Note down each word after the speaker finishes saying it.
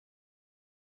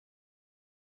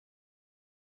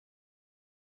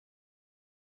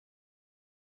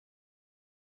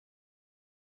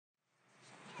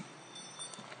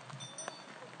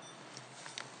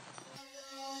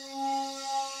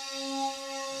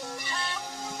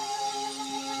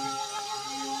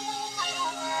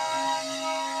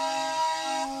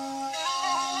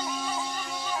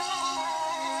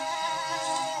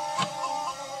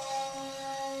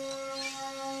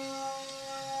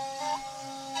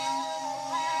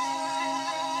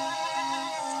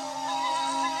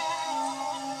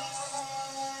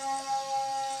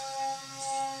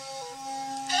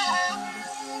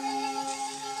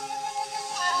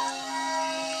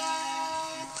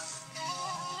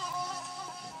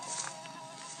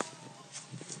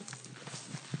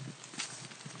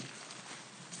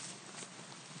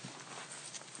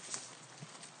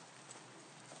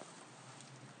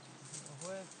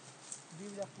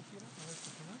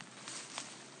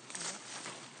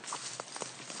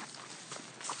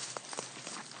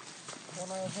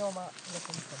Ona je veoma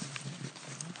lekovita.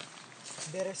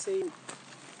 Bere se i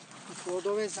u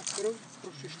plodove za krv,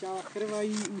 pročišćava krva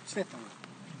i u cvetama.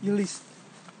 I list.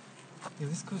 I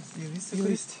list se I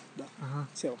koristi? da, Aha.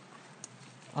 cijelo.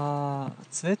 A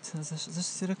cvet, zašto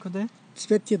si rekao da je?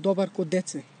 Cvet je dobar kod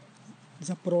dece,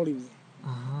 za proliv.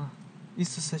 Aha.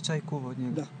 Isto se čaj kuva od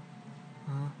njega? Da.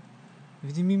 Aha.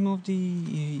 Vidim ima ovdje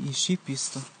i šip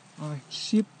isto. Ovaj.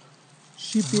 Šip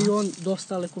je i on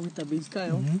dosta lekovita biljka,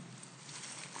 evo.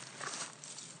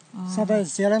 Sada je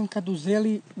zelen, kad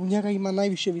uzeli, u njega ima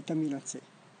najviše vitamina C.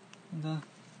 Da.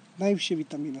 Najviše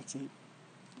vitamina C.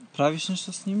 Praviš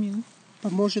nešto s njim ili? Pa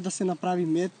može da se napravi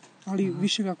med, ali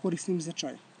više ga koristim za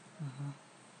čaj.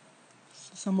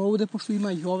 Samo ovdje, pošto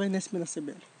ima i ove, ne sme da se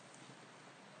bere.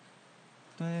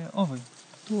 To je ovaj?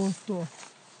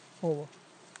 Ovo.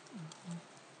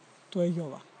 To je i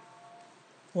ova.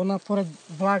 Ona pored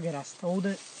vlage raste.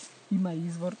 Ovdje ima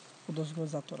izvor, odozgo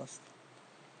zato raste.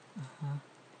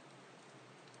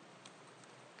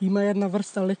 Ima jedna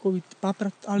vrsta lekovit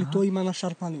paprat, ali to ima na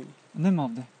šarpanini. Nema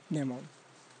ovdje? Nema ovdje.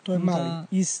 To je mali,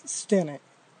 iz stene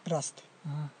raste.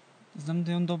 Znam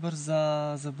da je on dobar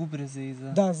za bubreze i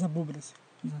za... Da, za bubreze.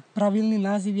 Pravilni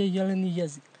naziv je jeleni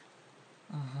jezik.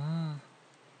 Aha.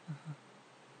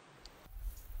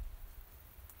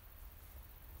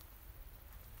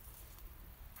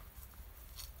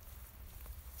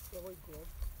 Ovo je god.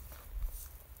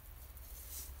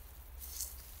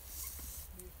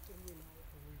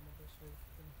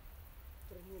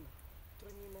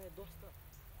 Trnjina je dosta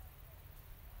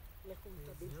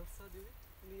lekovita biljka. Jel sad ili?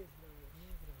 Nije zdravo.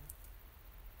 Nije zdravo.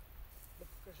 Da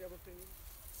pokaže evo trnjinu.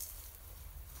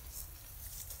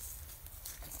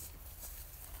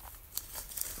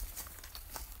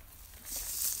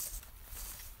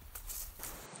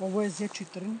 Ovo je zečji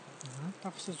trn,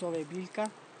 tako se zove biljka,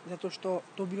 zato što,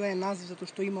 dobila je naziv zato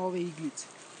što ima ove iglice.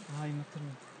 Aha, ima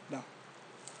trn. Da.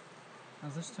 A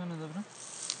zašto je ona dobra?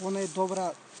 Ona je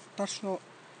dobra, tačno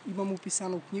imam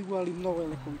upisanu u knjigu, ali mnogo je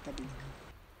lekovita biljka.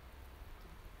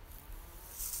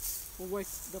 Ovo je,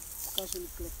 da pokažem,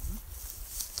 kleka.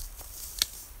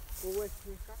 Ovo je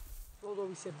kleka,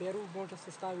 plodovi se beru, možda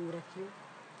se stavi u rakiju.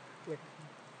 Kleka.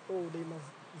 Ovdje ima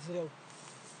zrel.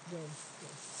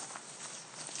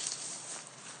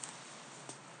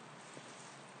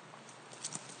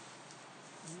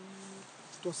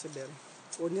 To se bere.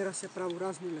 Od njega se pravi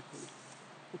razni lekovi.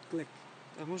 Od kleke.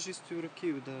 A može isto i u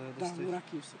rakiju da Da, stoji? u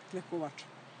rakiju se, klekovača.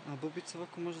 A bobica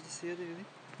ovako može da se jede ili?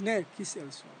 Ne,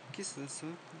 kiseli su. Kisele su,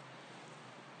 a?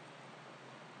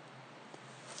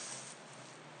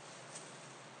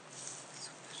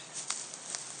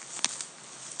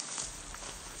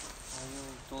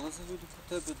 Dolaze ljudi po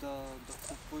tebe da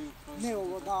kupuju proizvode? Ne,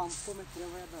 ovo davam, kome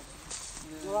treba ja dam.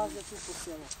 Dolaze tu po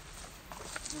selo.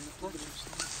 Ne plaćaš?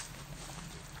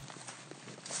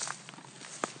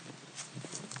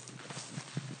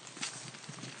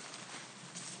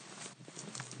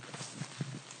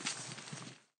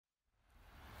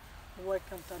 Ovo je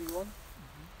kantarion,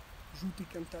 žuti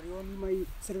kantarion, ima i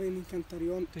crveni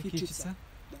kantarion, kičica.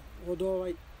 Da,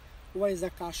 ovaj je za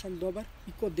kašalj dobar,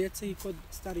 i kod dece i kod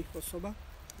starih osoba.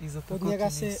 Od njega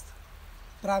se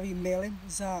pravi melem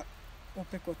za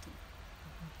opekotinu.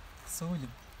 Sa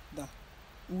uljem? Da.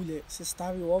 Ulje se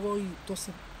stavi u ovo i to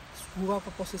se skuva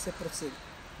pa poslije se procedi.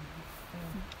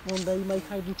 Onda ima i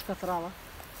hajdučka trava.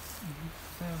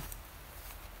 Evo.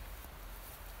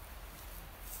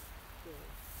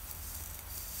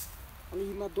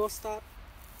 Ali ima dosta,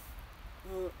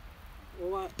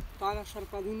 ta na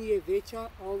šarpanini je veća,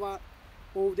 a ova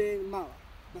ovdje je mala.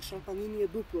 Na šarpanini je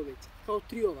duplo veća, kao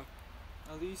triova.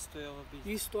 Ali isto je ova biljka?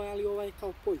 Isto je, ali ova je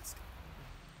kao poljska.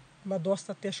 Ima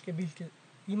dosta teške biljke,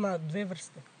 ima dve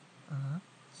vrste. Aha.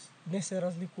 Ne se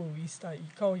razlikuju ista i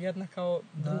kao jedna kao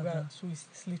druga su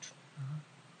slične.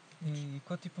 I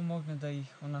ko ti pomogne da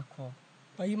ih onako...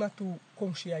 Pa ima tu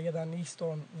komšija jedan isto,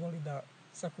 on voli da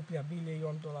sakuplja bilje i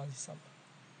on dolazi sam.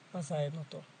 Pa zajedno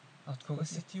to. A od koga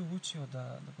si ti učio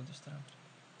da budeš travar?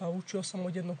 Pa učio sam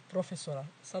od jednog profesora.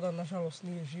 Sada, nažalost,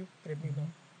 nije živ, preminuo.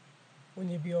 On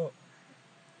je bio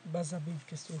baš za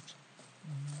biljke stručan.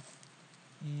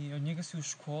 I od njega si u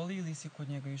školi ili si kod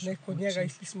njega išao? Ne, kod njega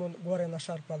išli smo gore na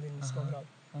Šarr planini smo grali.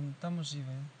 On tamo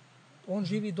žive, je? On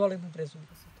živi dole na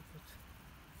Brezovica.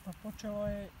 Pa počelo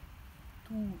je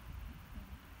tu,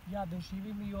 ja da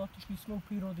živim i otišli smo u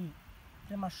prirodi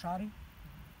prema Šari.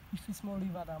 Išli smo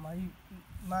livadama i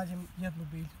nađem jednu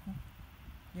biljku.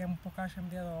 Ja mu pokažem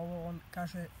deda ovo, on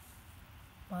kaže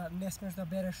pa ne smeš da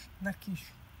bereš na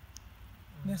kiši.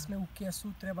 Ne sme u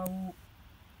kesu, treba u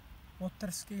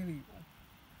otrske ili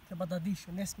treba da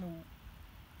diše, ne sme u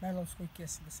najlonskoj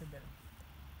kesi da se bere.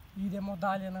 Idemo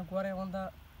dalje na gore, onda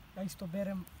ja isto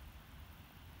berem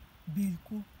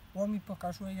biljku, on mi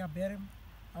pokazuje, ja berem,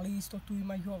 ali isto tu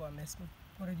ima i ova, ne sme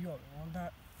pored i ove. Onda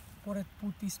pored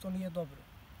put isto nije dobro.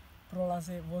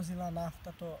 Prolaze vozila,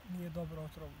 nafta, to nije dobro,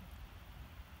 otrovno.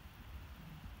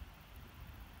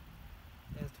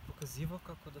 Jel ti pokazivo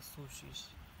kako da sušiš?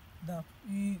 Da,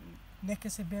 i neke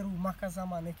se beru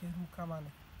makazama, neke rukama,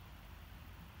 neke.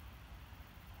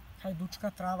 Hajdučka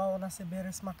trava, ona se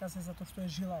bere s makaze zato što je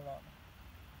žilava ona.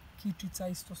 Kičica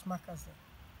isto s makaze.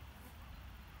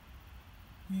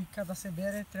 I kada se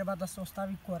bere, treba da se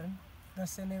ostavi koren, da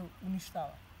se ne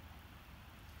uništava.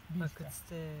 A kad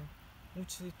ste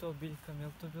učili to o biljkama, je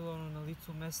li to bilo ono na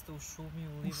licu mesta, u šumi,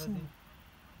 u livadi? U šumi.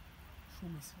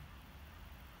 Šumi sve.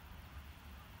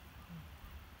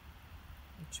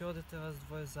 Znači odete vas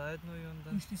dvoje zajedno i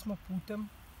onda... Išli smo putem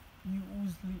i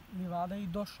uz livada i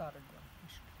do Šare gore.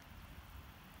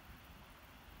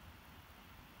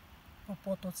 Po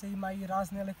potoce ima i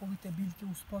razne lekovite biljke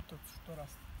uz potok što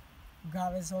raste.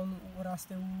 Gavez, on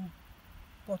raste u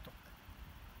potok,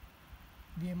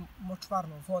 gdje je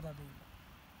močvarno, voda da ima.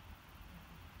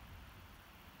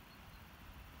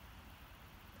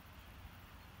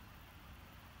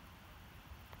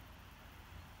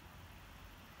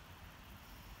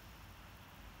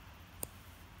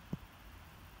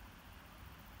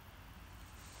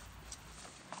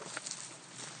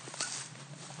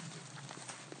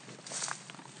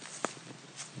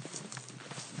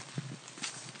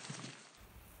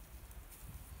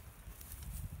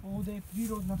 Ovdje je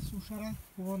prirodna sušara,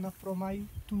 ovo na promaji,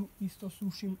 tu isto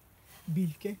sušim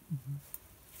biljke.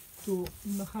 Tu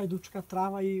ima hajdučka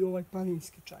trava i ovaj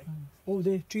planinski čaj.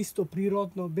 Ovdje je čisto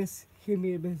prirodno, bez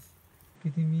hemije, bez...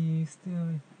 Vidim i isti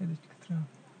hajdučka trava.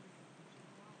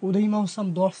 Ovdje imao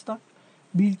sam dosta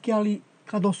biljke, ali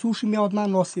kad osušim ja odmah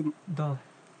nosim. Da.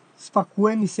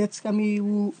 Spakujem i seckam i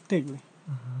u tegli.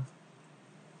 Aha.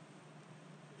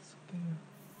 Super.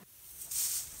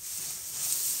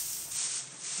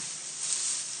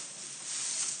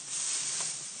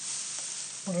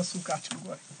 Mora se ukačem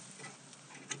gore.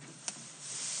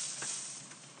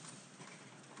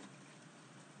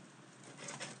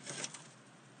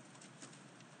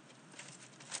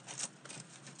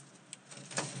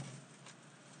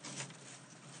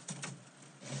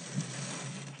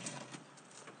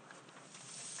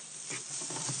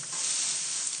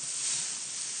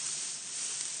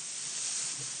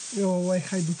 I ovo je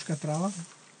hajdučka trava.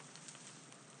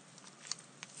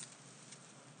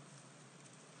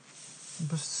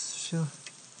 Baš se sušila.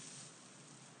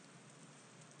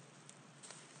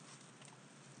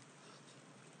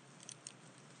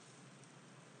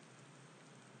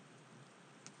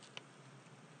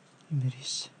 I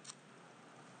miriše.